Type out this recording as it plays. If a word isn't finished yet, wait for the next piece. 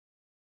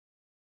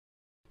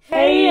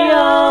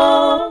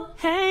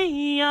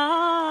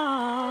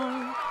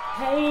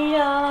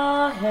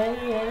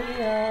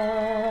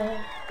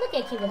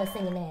Q with her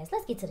singing ass.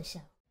 Let's get to the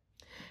show.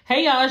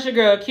 Hey y'all, it's your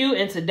girl Q,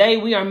 and today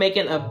we are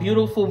making a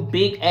beautiful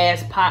big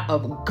ass pot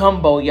of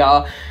gumbo,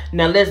 y'all.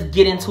 Now let's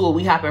get into it.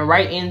 We hopping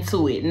right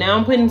into it. Now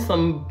I'm putting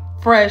some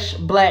fresh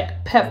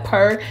black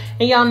pepper,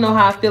 and y'all know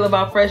how I feel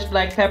about fresh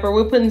black pepper.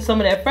 We're putting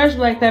some of that fresh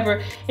black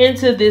pepper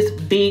into this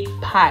big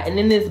pot, and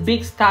in this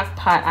big stock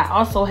pot I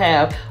also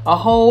have a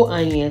whole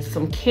onion,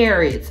 some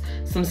carrots,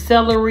 some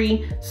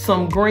celery,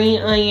 some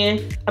green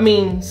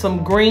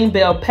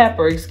bell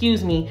pepper,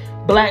 excuse me,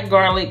 black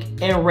garlic,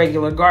 and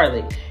regular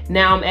garlic.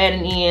 Now I'm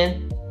adding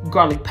in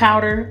garlic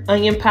powder,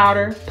 onion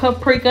powder,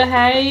 paprika,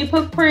 hey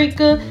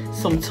paprika,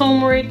 some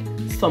turmeric,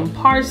 some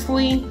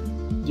parsley,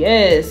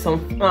 yes,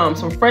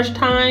 some fresh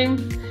thyme,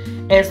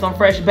 and some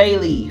fresh bay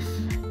leaf.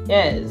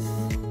 Yes,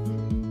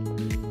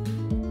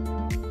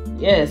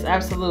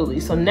 absolutely.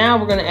 So now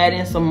we're gonna add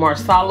in some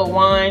marsala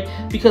wine,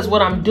 because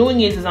what I'm doing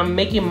is I'm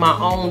making my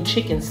own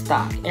chicken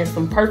stock, and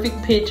some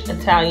perfect pitch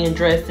Italian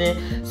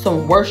dressing,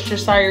 some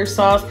Worcestershire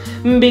sauce,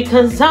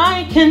 because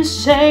I can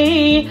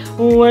say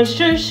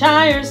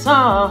Worcestershire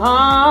sauce.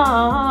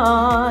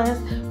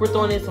 We're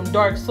throwing in some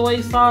dark soy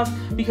sauce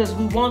because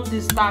we want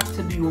this stock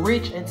to be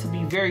rich and to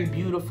be very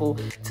beautiful,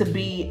 to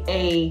be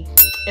a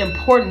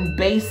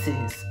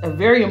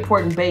very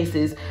important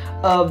basis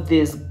of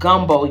this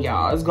gumbo,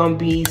 y'all. It's gonna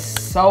be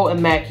so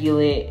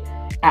immaculate.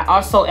 I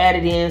also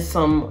added in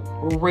some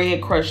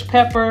red crushed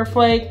pepper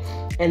flake,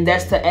 and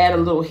that's to add a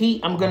little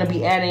heat. I'm gonna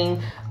be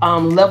adding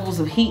levels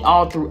of heat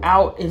all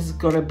throughout. It's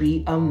gonna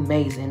be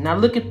amazing. Now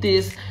look at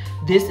this.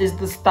 This is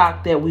the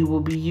stock that we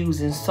will be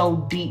using. So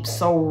deep,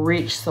 so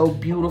rich, so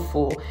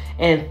beautiful,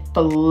 and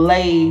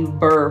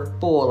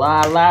flavorful.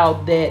 I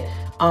allowed that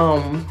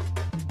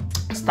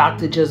stock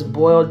to just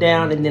boil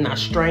down, and then I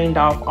strained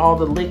off all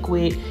the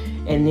liquid,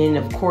 and then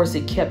of course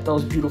it kept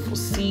those beautiful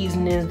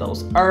seasonings,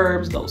 those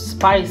herbs, those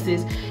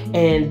spices.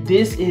 And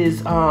this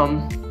is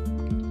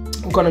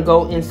gonna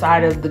go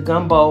inside of the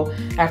gumbo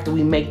after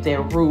we make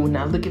that roux.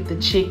 Now look at the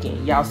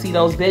chicken. Y'all see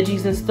those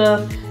veggies and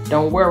stuff?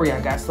 Don't worry, I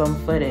got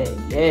something for that.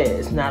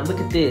 Yes. Now look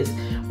at this.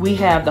 We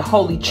have the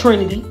Holy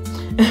Trinity,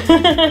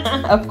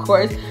 of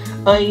course,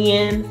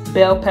 onion,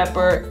 bell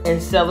pepper,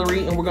 and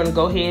celery. And we're gonna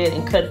go ahead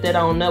and cut that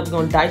on up. We're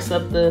gonna dice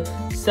up the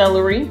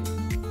celery.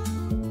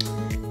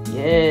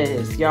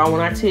 Yes, y'all, when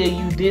I tell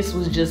you this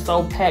was just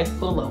so packed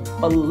full of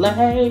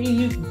flavor.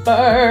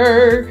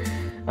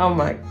 Oh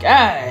my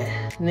God.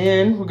 And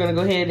then we're gonna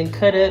go ahead and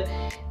cut up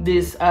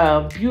this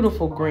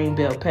beautiful green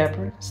bell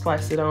pepper.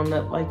 Slice it on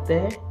up like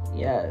that.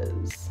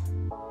 Yes.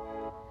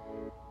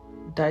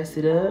 Dice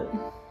it up.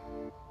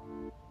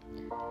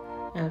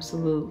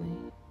 Absolutely.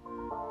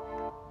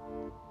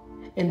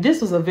 And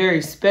this was a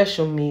very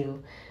special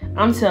meal.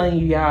 I'm telling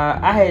you, y'all,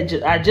 I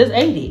just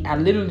ate it. I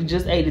literally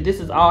just ate it.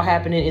 This is all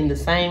happening in the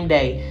same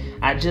day.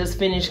 I just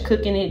finished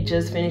cooking it,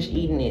 just finished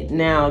eating it.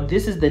 Now,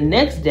 this is the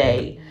next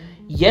day.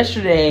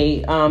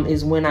 Yesterday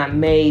is when I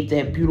made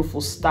that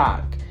beautiful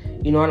stock.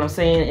 You know what I'm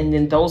saying? And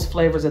then those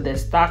flavors of that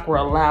stock were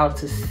allowed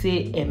to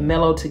sit and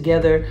mellow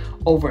together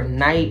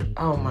overnight.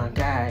 Oh my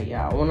God,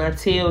 y'all. When I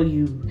tell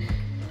you,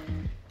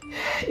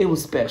 it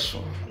was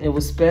special. It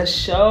was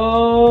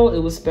special. It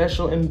was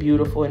special and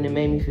beautiful. And it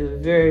made me feel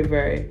very,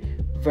 very,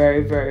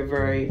 very, very,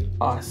 very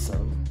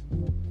awesome.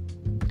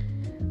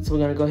 So we're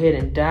going to go ahead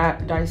and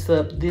dice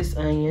up this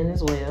onion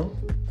as well.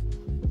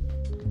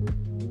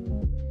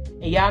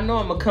 And y'all know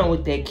I'm gonna come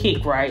with that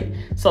kick, right?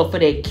 So for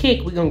that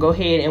kick, we're gonna go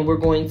ahead and we're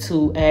going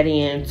to add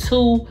in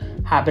 2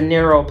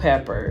 habanero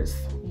peppers.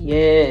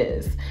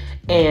 Yes.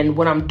 And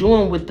what I'm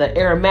doing with the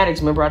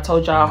aromatics, remember I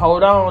told y'all,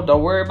 hold on,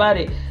 don't worry about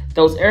it.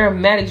 Those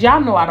aromatics, y'all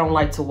know I don't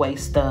like to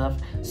waste stuff.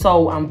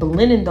 So I'm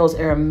blending those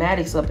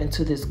aromatics up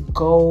into this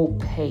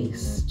gold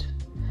paste.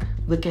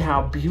 Look at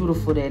how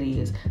beautiful that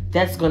is.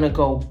 That's gonna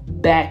go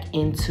back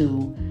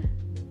into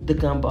the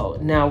gumbo.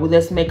 Now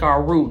let's make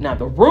our roux. Now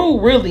the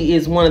roux really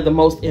is one of the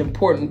most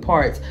important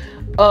parts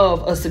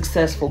of a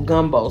successful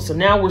gumbo. So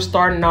now we're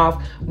starting off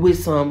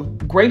with some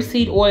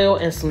grapeseed oil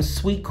and some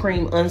sweet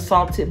cream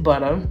unsalted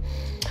butter.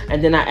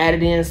 And then I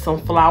added in some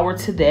flour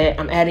to that.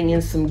 I'm adding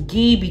in some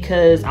ghee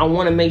because I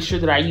want to make sure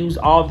that I use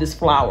all this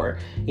flour.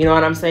 You know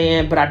what I'm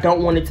saying? But I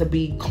don't want it to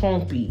be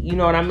clumpy. You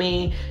know what I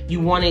mean? You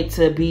want it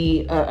to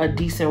be a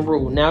decent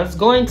roux. Now it's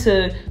going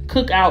to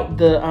cook out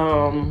the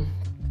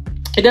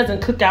it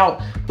doesn't cook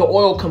out the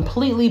oil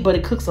completely, but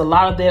it cooks a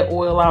lot of that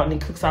oil out, and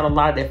it cooks out a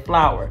lot of that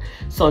flour.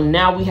 So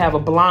now we have a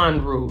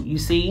blonde roux, you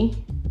see?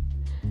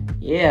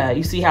 Yeah,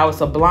 you see how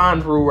it's a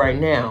blonde roux right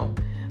now,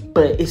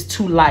 but it's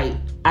too light.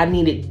 I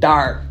need it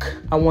dark.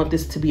 I want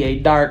this to be a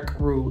dark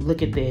roux.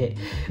 Look at that.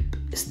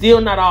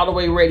 Still not all the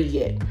way ready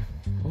yet.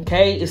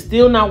 Okay, it's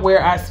still not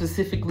where I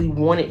specifically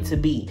want it to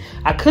be.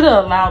 I could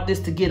have allowed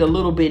this to get a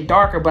little bit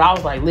darker, but I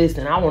was like,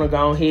 listen, I want to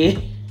go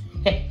ahead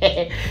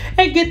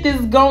and get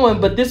this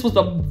going. But this was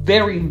a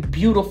very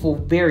beautiful,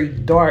 very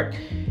dark,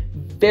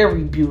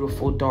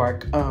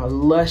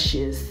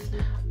 luscious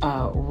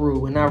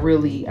roux, and I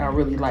really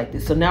like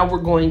this. So now we're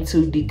going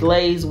to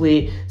deglaze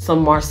with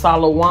some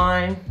marsala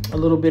wine, a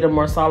little bit of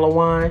marsala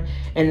wine,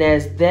 and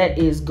as that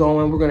is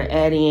going, we're going to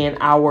add in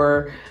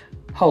our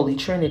Holy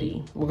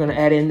Trinity. We're gonna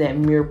add in that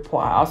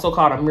mirepoix, also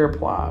called a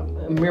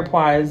mirepoix.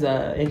 Mirepoix is,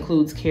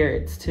 includes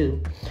carrots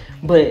too,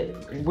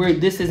 but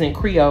this isn't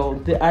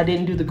Creole. I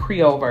didn't do the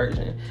Creole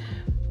version.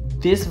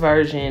 This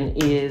version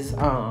is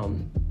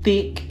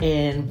thick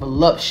and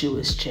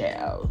voluptuous,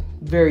 child.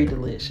 Very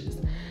delicious.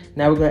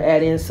 Now we're gonna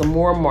add in some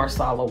more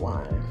Marsala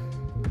wine.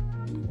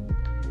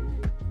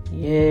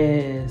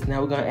 Yes.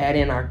 Now we're gonna add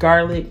in our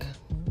garlic.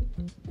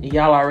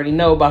 Y'all already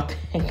know about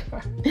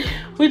that.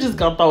 We're just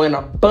gonna throw in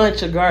a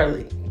bunch of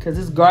garlic because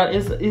this garlic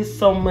is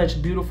so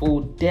much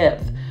beautiful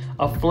depth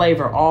of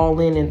flavor all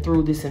in and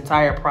through this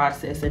entire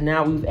process. And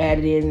now we've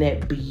added in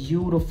that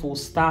beautiful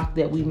stock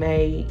that we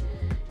made.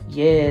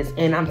 Yes,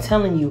 and I'm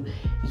telling you,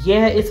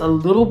 yeah, it's a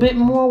little bit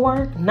more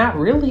work. Not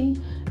really,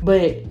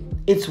 but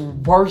it's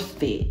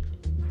worth it.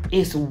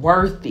 It's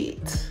worth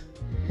it.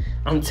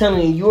 I'm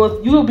telling you,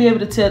 you'll be able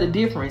to tell the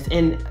difference.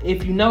 And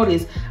if you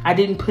notice, I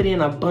didn't put in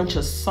a bunch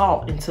of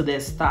salt into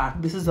that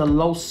stock. This is a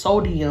low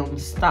sodium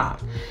stock.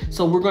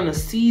 So we're gonna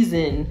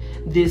season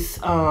this,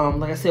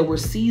 like I said, we're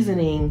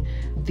seasoning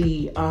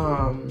the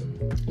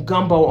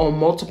gumbo on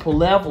multiple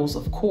levels,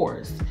 of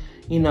course,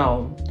 you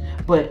know,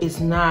 but it's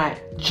not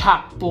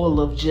chock full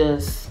of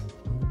just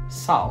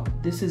salt.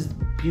 This is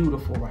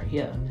beautiful right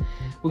here.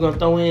 We're gonna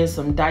throw in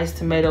some diced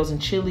tomatoes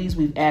and chilies.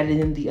 We've added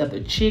in the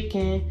other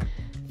chicken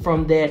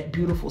from that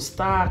beautiful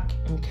stock,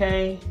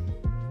 okay?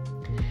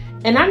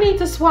 And I need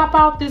to swap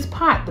out this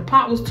pot. The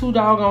pot was too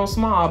doggone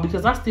small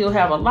because I still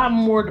have a lot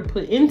more to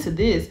put into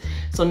this.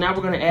 So now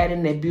we're gonna add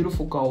in that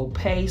beautiful gold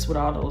paste with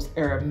all those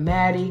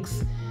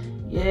aromatics.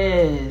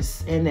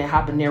 Yes, and that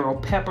habanero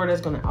pepper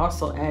that's gonna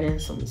also add in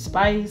some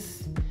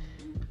spice.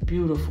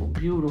 Beautiful,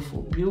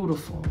 beautiful,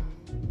 beautiful.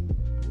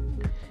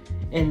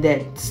 And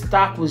that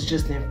stock was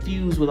just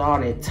infused with all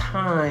that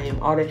thyme,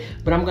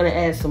 but I'm gonna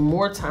add some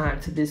more thyme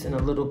to this in a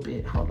little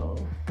bit. Hold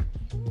on.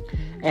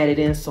 Added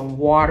in some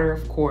water,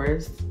 of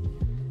course.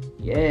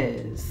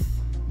 Yes.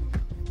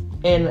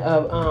 And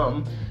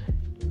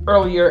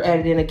earlier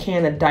added in a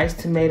can of diced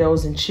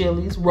tomatoes and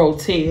chilies,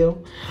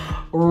 rotel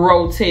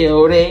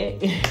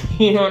that.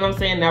 You know what I'm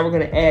saying? Now we're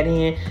gonna add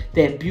in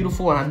that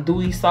beautiful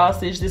andouille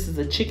sausage. This is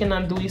a chicken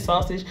andouille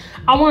sausage.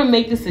 I want to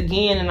make this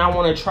again, and I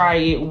want to try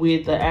it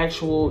with the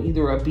actual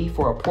either a beef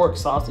or a pork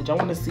sausage. I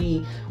want to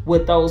see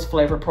what those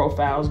flavor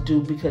profiles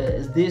do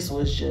because this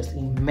was just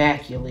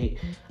immaculate.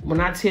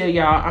 When I tell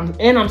y'all,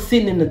 I'm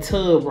sitting in the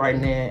tub right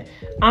now.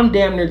 I'm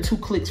damn near 2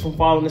 clicks from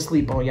falling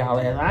asleep on y'all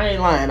ass. I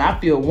ain't lying. I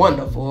feel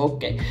wonderful.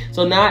 Okay,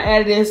 so now I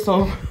added in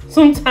some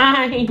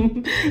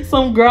thyme,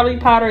 some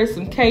garlic powder,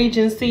 some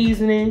Cajun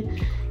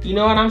seasoning. You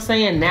know what I'm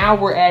saying? Now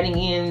we're adding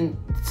in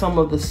some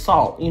of the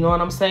salt. You know what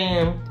I'm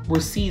saying?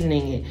 We're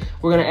seasoning it.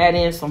 We're gonna add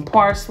in some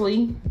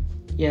parsley.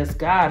 Yes,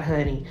 God,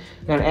 honey.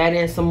 We're gonna add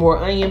in some more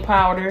onion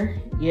powder.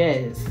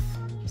 Yes,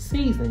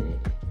 season it.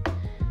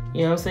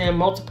 You know what I'm saying?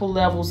 Multiple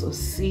levels of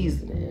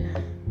seasoning.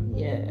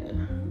 Yeah.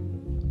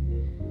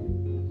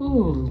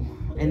 Ooh.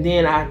 And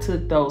then I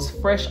took those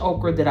fresh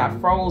okra that I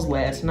froze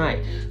last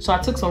night. So I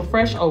took some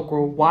fresh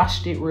okra,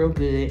 washed it real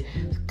good,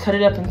 cut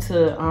it up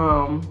into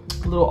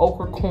little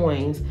okra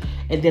coins,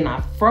 and then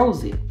I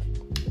froze it.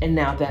 And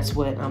now that's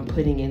what I'm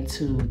putting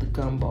into the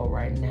gumbo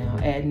right now,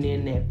 adding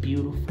in that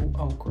beautiful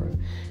okra.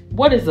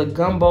 What is a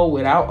gumbo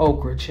without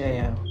okra,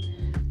 child?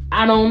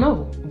 I don't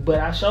know, but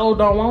I sure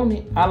don't want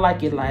it. I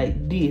like it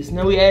like this.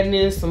 Now we adding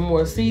in some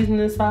more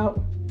seasoning salt.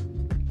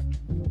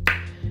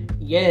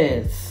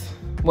 Yes.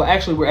 Well,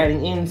 actually, we're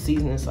adding in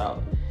seasoning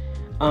salt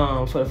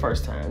for the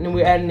first time. And then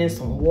we're adding in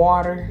some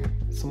water,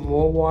 some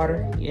more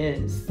water.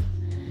 Yes.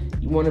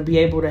 You want to be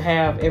able to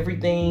have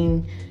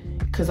everything,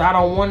 because I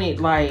don't want it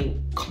like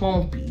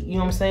clumpy. You know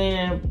what I'm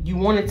saying? You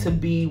want it to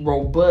be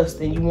robust,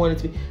 and you want it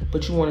to be,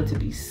 but you want it to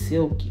be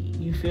silky.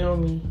 You feel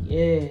me?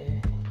 Yeah.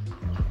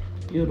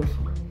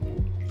 Beautiful.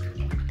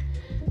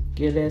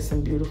 Give that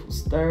some beautiful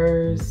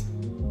stirs.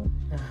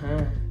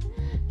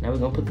 Now we're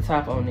going to put the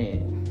top on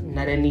that.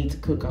 Now that needs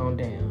to cook on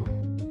down.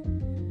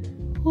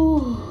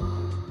 Whew.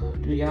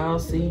 Do y'all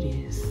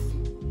see this?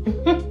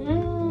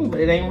 But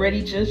it ain't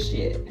ready just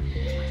yet.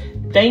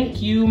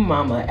 Thank you,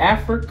 Mama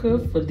Africa,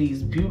 for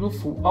these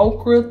beautiful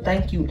okra.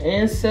 Thank you,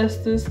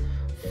 ancestors,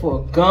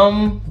 for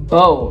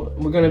gumbo.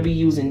 We're gonna be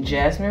using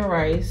jasmine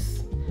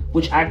rice,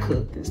 which I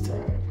cooked this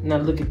time. Now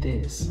look at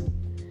this.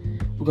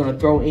 We're gonna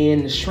throw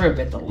in the shrimp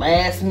at the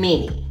last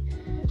minute.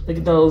 Look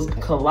at those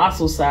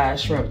colossal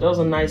size shrimp. Those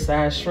are nice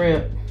size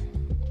shrimp.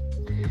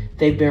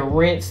 They've been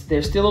rinsed.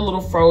 They're still a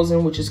little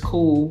frozen, which is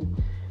cool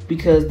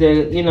because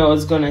they're, you know,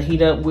 it's gonna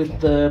heat up with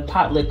the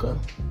pot liquor.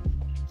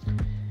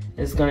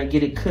 It's gonna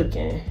get it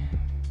cooking.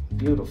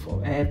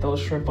 Beautiful. Add those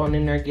shrimp on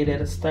in there, get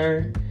it a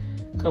stir.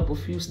 A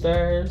few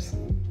stirs.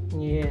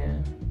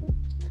 Yeah.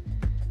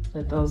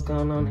 Let those go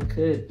on and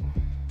cook.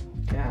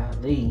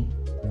 Golly.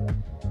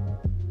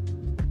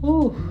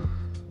 Ooh.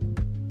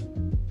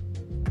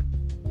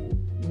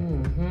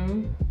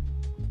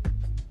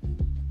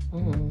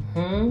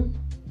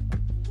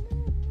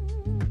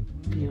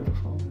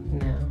 Beautiful.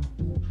 Now,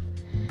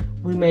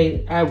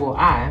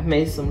 I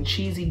made some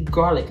cheesy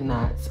garlic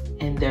knots,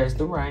 and there's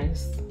the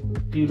rice.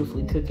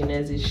 beautifully cooking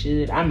as it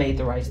should. I made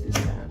the rice this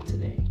time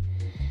today.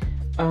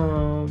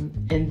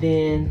 And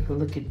then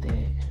look at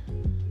that.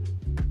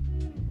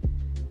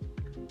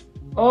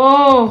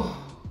 Oh.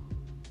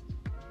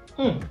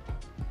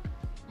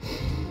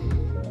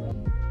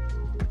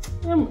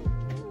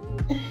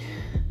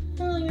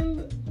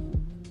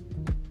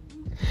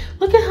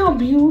 Look at how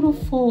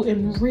beautiful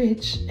and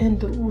rich and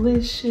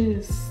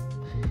delicious.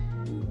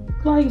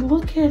 Like,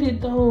 look at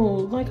it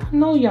though. Like, I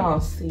know y'all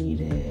see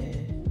that.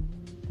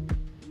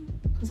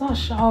 Cause I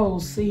sure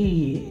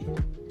see it.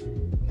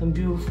 The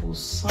beautiful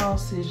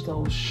sausage,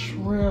 those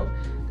shrimp.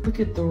 Look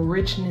at the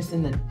richness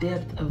and the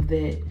depth of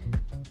that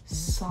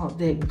salt,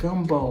 that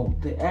gumbo,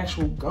 the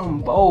actual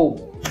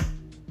gumbo.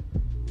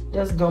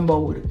 That's gumbo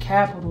with a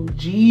capital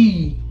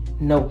G.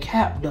 No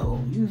cap though,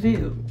 you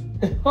feel?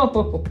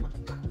 Oh my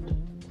God.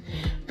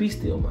 Be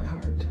still my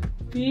heart.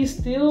 Be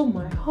still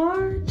my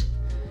heart.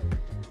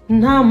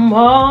 And I'm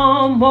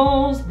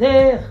almost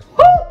there.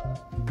 Woo!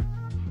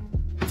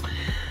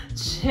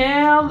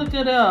 Child, look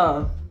at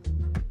her.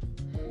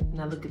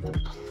 Now look at the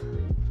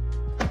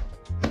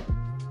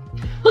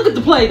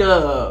plate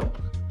up.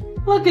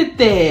 Look at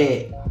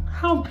that.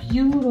 How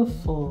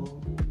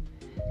beautiful.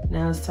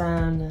 Now it's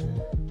time to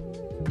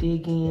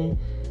dig in.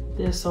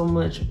 There's so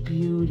much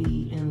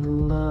beauty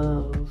and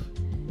love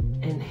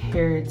and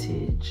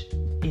heritage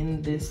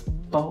in this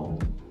bowl.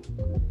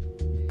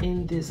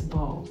 In this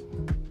bowl.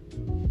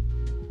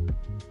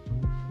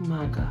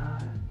 My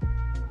God.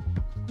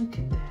 Look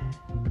at that.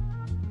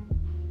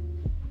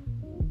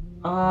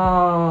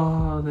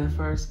 Oh, that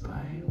first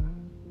bite.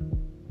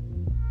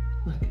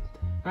 Look at that.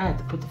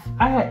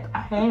 I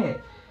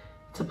had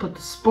to put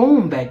the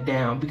spoon back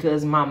down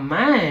because my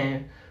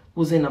mind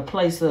was in a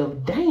place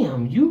of,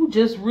 damn, you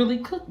just really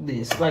cooked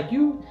this. Like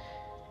you,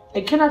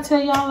 and can I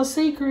tell y'all a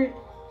secret?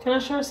 Can I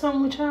share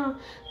something with y'all?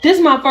 This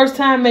is my first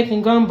time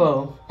making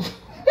gumbo.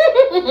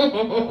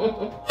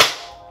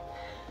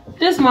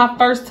 This is my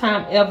first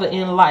time ever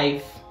in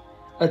life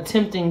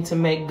attempting to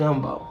make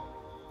gumbo.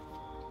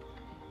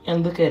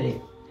 And look at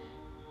it.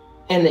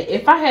 And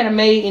if I had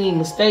made any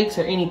mistakes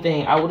or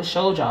anything, I would have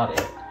showed y'all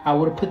that. I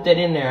would have put that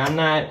in there. I'm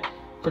not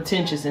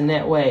pretentious in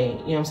that way. You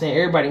know what I'm saying?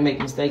 Everybody make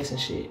mistakes and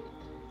shit.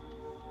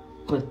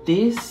 But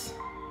this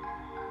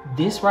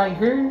right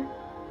here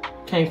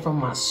came from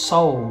my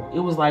soul. It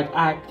was like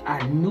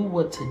I knew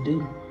what to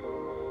do.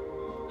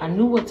 I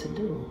knew what to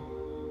do.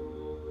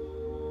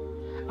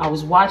 I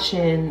was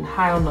watching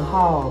High on the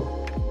Hog,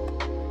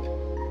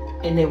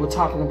 and they were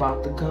talking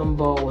about the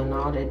gumbo and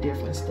all that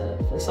different stuff.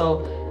 And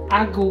so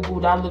I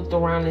Googled, I looked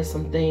around at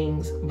some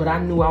things, but I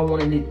knew I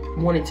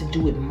wanted to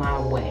do it my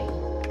way.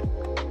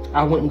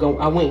 I went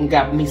and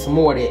got me some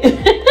more of that.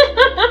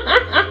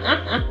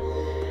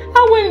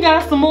 I went and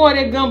got some more of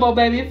that gumbo,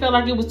 baby. It felt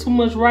like it was too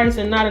much rice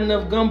and not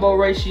enough gumbo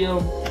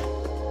ratio.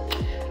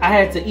 I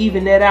had to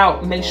even that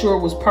out, make sure it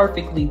was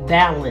perfectly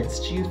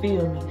balanced. You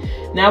feel me?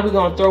 Now we're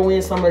gonna throw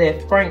in some of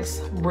that Frank's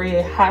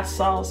bread hot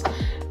sauce.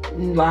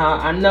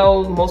 I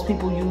know most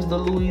people use the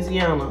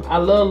Louisiana. I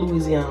love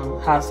Louisiana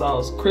hot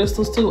sauce.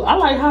 Crystals too. I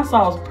like hot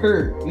sauce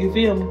pure. You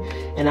feel me?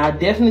 And I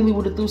definitely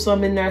would have threw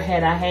some in there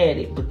had I had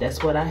it. But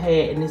that's what I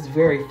had, and it's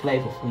very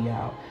flavorful,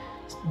 y'all.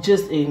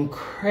 Just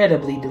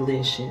incredibly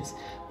delicious.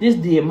 This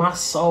did my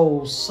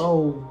soul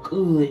so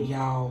good,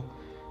 y'all.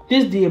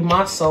 This did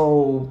my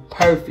soul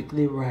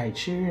perfectly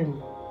right. You hear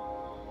me?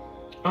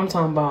 I'm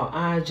talking about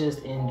I just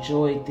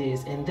enjoyed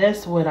this. And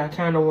that's what I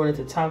kind of wanted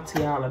to talk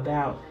to y'all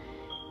about,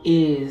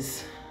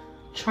 is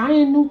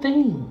trying new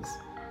things.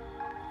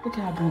 Look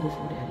how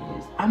beautiful that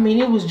is. I mean,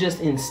 it was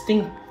just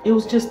instinct. It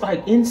was just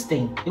like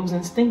instinct. It was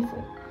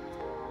instinctful.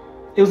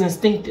 It was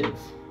instinctive.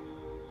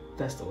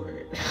 That's the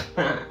word.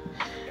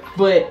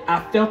 But I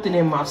felt it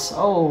in my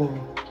soul,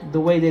 the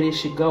way that it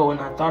should go.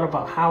 And I thought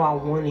about how I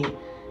wanted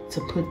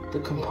to put the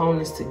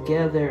components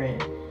together,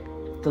 and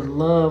the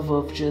love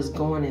of just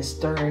going and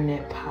stirring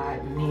that pot,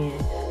 and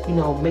then, you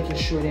know, making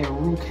sure that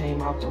roux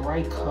came out the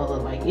right color.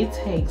 Like, it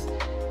takes,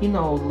 you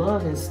know,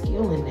 love and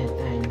skill in that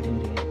thing to do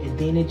that. And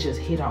then it just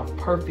hit off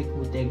perfect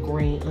with that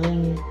green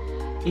onion.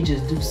 It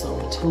just do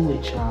something to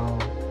it,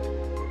 y'all.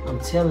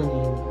 I'm telling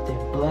you,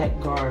 that black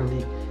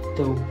garlic,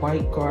 the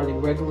white garlic,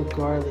 regular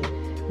garlic,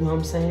 you know what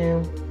I'm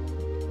saying?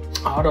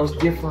 All those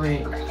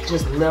different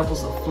just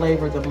levels of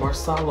flavor, the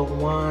marsala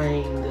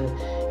wine,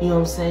 you know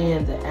what I'm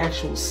saying, the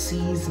actual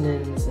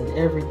seasonings and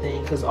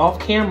everything. Because off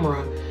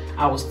camera,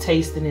 I was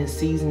tasting and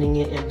seasoning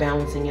it and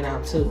balancing it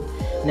out too.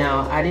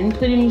 Now, I didn't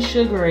put any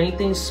sugar or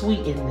anything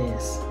sweet in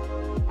this.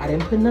 I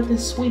didn't put nothing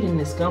sweet in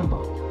this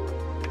gumbo.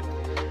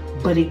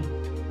 But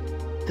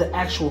the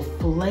actual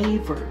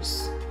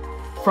flavors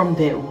from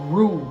that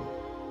roux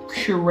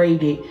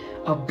curated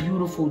a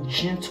beautiful,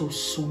 gentle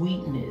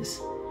sweetness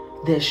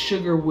that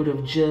sugar would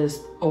have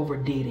just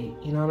overdid it.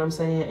 You know what I'm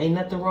saying? Ain't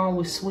nothing wrong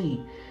with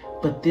sweet,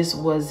 but this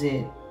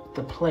wasn't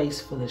the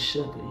place for the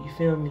sugar. You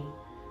feel me?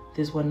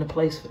 This wasn't the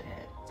place for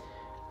that.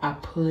 I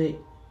put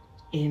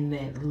in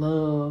that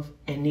love,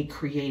 and it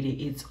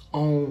created its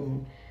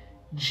own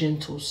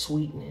gentle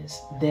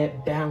sweetness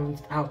that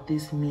balanced out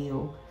this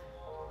meal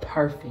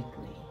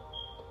perfectly.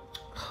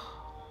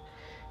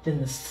 then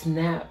the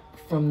snap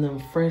from them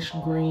fresh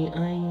green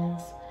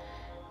onions,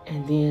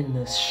 and then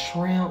the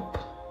shrimp,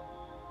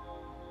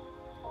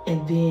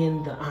 and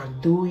then the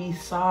andouille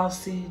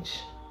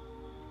sausage.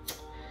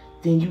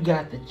 Then you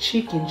got the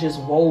chicken just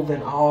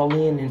woven all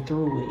in and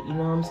through it. You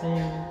know what I'm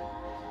saying?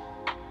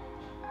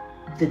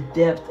 The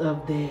depth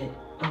of that.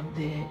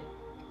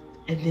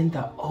 And then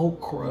the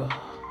okra.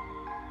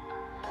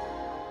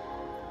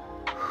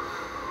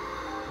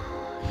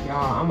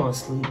 Y'all, I'm gonna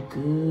sleep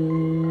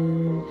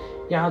good.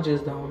 Y'all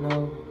just don't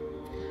know.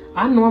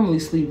 I normally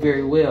sleep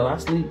very well. I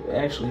sleep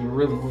actually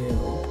really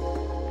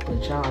well.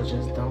 But y'all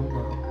just don't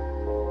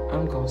know.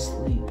 I'm gonna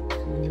sleep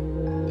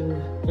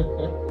good.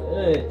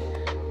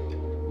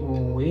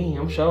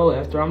 I'm sure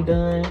after I'm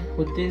done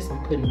with this,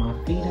 I'm putting my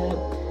feet up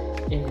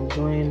and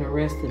enjoying the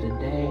rest of the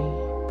day.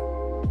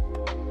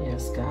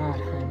 Yes, God,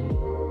 honey.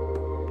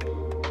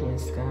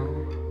 Yes,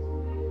 God.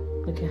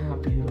 Look at how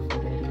beautiful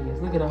that is.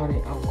 Look at all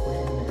that okra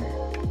in there.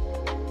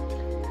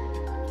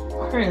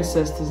 Our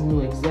ancestors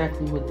knew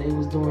exactly what they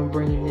was doing,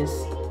 bringing this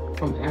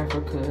from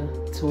Africa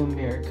to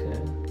America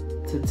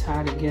to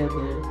tie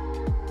together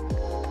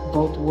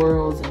both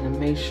worlds and to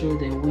make sure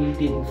that we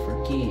didn't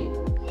forget.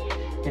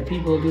 And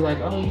people will be like,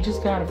 oh, you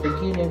just gotta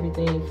forget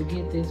everything,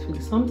 forget this,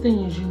 forget. Some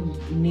things you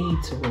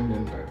need to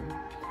remember.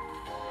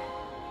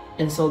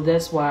 And so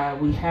that's why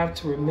we have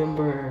to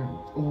remember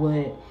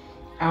what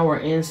our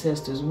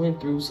ancestors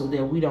went through so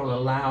that we don't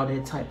allow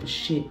that type of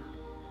shit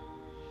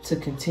to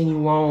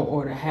continue on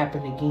or to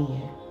happen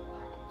again.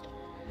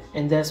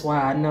 And that's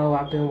why I know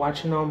I've been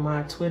watching on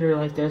my Twitter,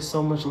 like there's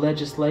so much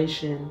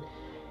legislation,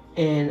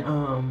 and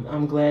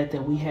I'm glad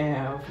that we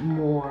have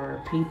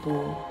more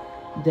people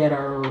that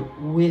are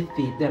with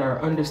it, that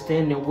are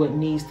understanding what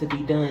needs to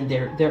be done.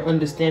 They're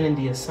understanding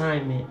the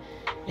assignment,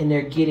 and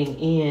they're getting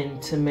in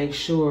to make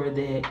sure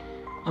that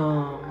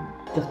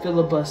the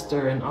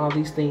filibuster and all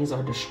these things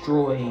are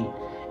destroyed,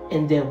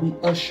 and that we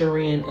usher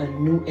in a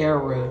new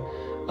era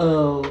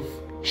of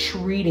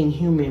treating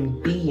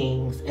human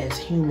beings as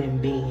human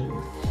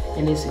beings.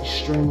 And it's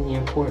extremely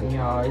important,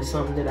 y'all. It's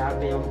something that I've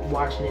been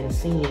watching and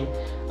seeing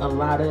a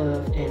lot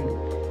of. And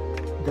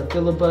the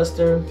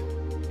filibuster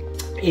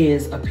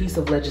is a piece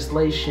of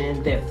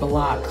legislation that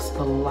blocks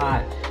a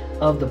lot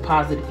of the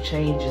positive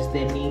changes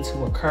that need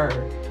to occur.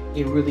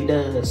 It really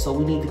does. So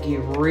we need to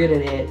get rid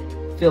of that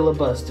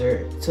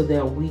filibuster so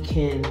that we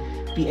can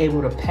be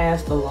able to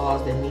pass the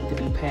laws that need to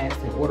be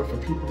passed in order for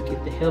people to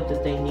get the help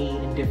that they need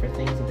and different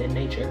things of that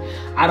nature.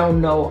 I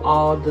don't know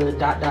all the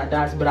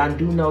dots, but I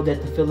do know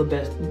that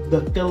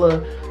the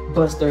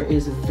filibuster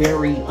is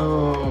very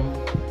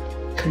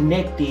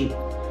connected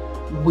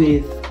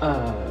with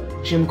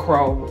Jim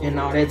Crow and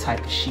all that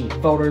type of shit,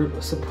 voter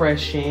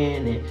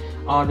suppression and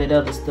all that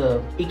other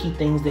stuff, icky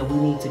things that we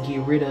need to get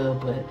rid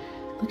of. But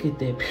look at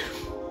that.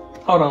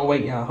 Hold on,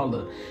 wait, y'all, hold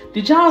up.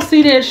 Did y'all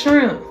see that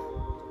shrimp?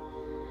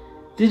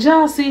 Did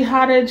y'all see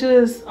how that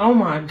just, oh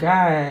my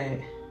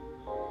God.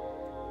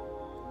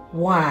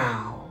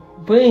 Wow.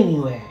 But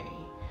anyway,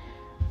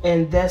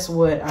 and that's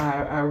what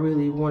I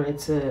really wanted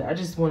to, I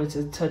just wanted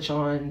to touch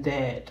on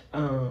that.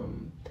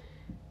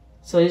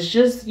 So it's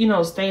just, you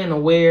know, staying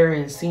aware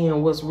and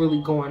seeing what's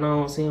really going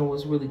on, seeing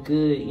what's really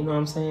good, you know what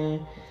I'm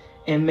saying?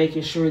 And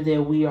making sure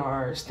that we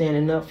are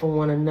standing up for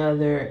one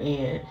another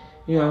and,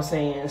 you know what I'm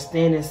saying,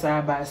 standing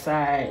side by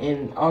side.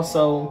 And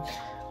also,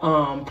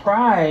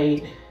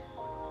 pride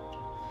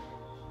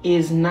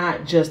is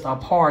not just a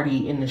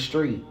party in the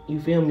street.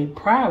 You feel me?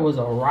 Pride was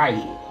a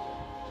riot.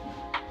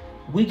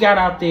 We got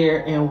out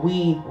there and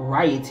we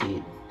rioted.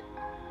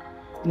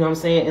 You know what I'm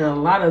saying? And a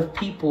lot of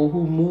people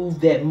who moved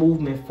that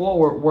movement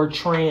forward were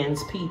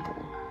trans people.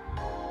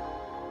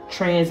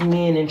 Trans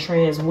men and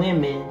trans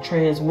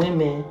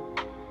women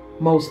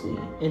mostly,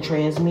 and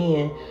trans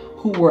men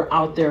who were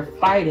out there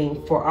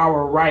fighting for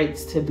our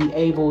rights to be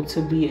able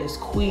to be as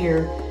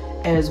queer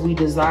as we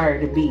desire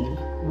to be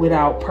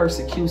without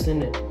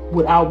persecution,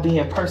 without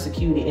being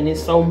persecuted. And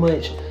it's so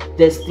much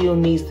that still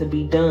needs to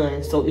be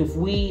done. So if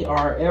we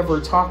are ever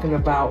talking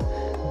about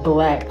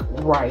black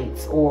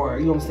rights, or,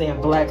 you know what I'm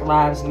saying, Black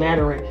Lives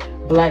Mattering,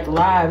 black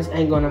lives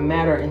ain't gonna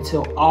matter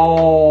until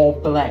all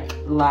black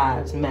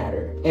lives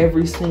matter.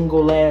 Every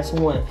single last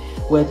one,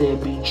 whether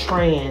it be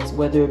trans,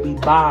 whether it be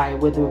bi,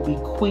 whether it be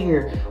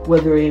queer,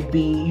 whether it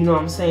be, you know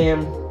what I'm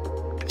saying,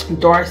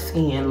 dark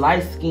skin,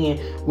 light skin,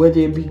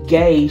 whether it be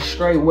gay,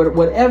 straight,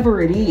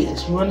 whatever it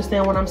is. You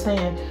understand what I'm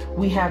saying?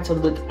 We have to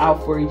look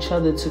out for each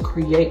other to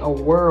create a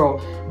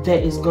world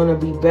that is gonna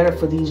be better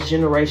for these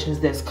generations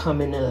that's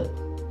coming up.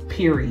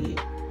 Period.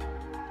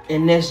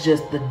 And that's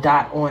just the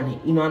dot on it.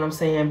 You know what I'm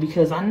saying?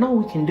 Because I know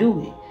we can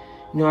do it.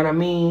 You know what I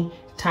mean?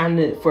 Time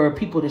for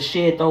people to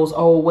shed those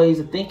old ways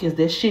of thinking.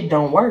 That shit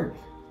don't work.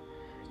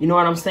 You know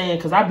what I'm saying?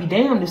 Because I'd be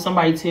damned if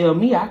somebody tell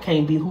me I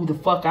can't be who the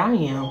fuck I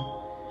am.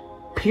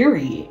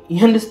 Period.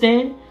 You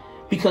understand?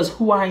 Because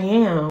who I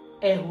am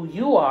and who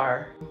you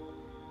are,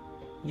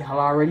 y'all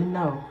already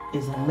know,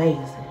 is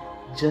amazing.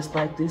 Just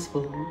like this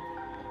food.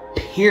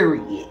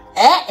 Period.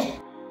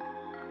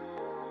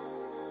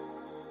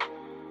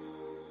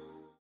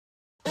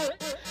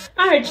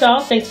 Alright, y'all,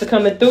 thanks for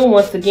coming through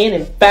once again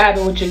and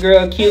vibing with your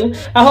girl Q.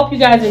 I hope you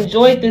guys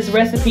enjoyed this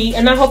recipe,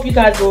 and I hope you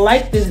guys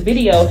liked this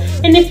video.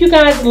 And if you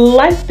guys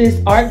like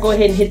this art, go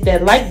ahead and hit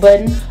that like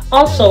button.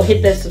 Also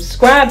hit that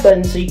subscribe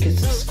button so you can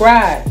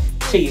subscribe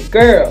to your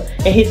girl,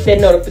 and hit that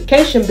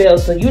notification bell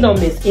so you don't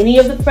miss any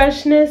of the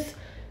freshness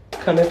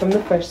coming from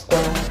the Fresh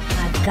Squad.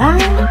 I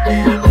got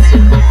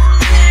it.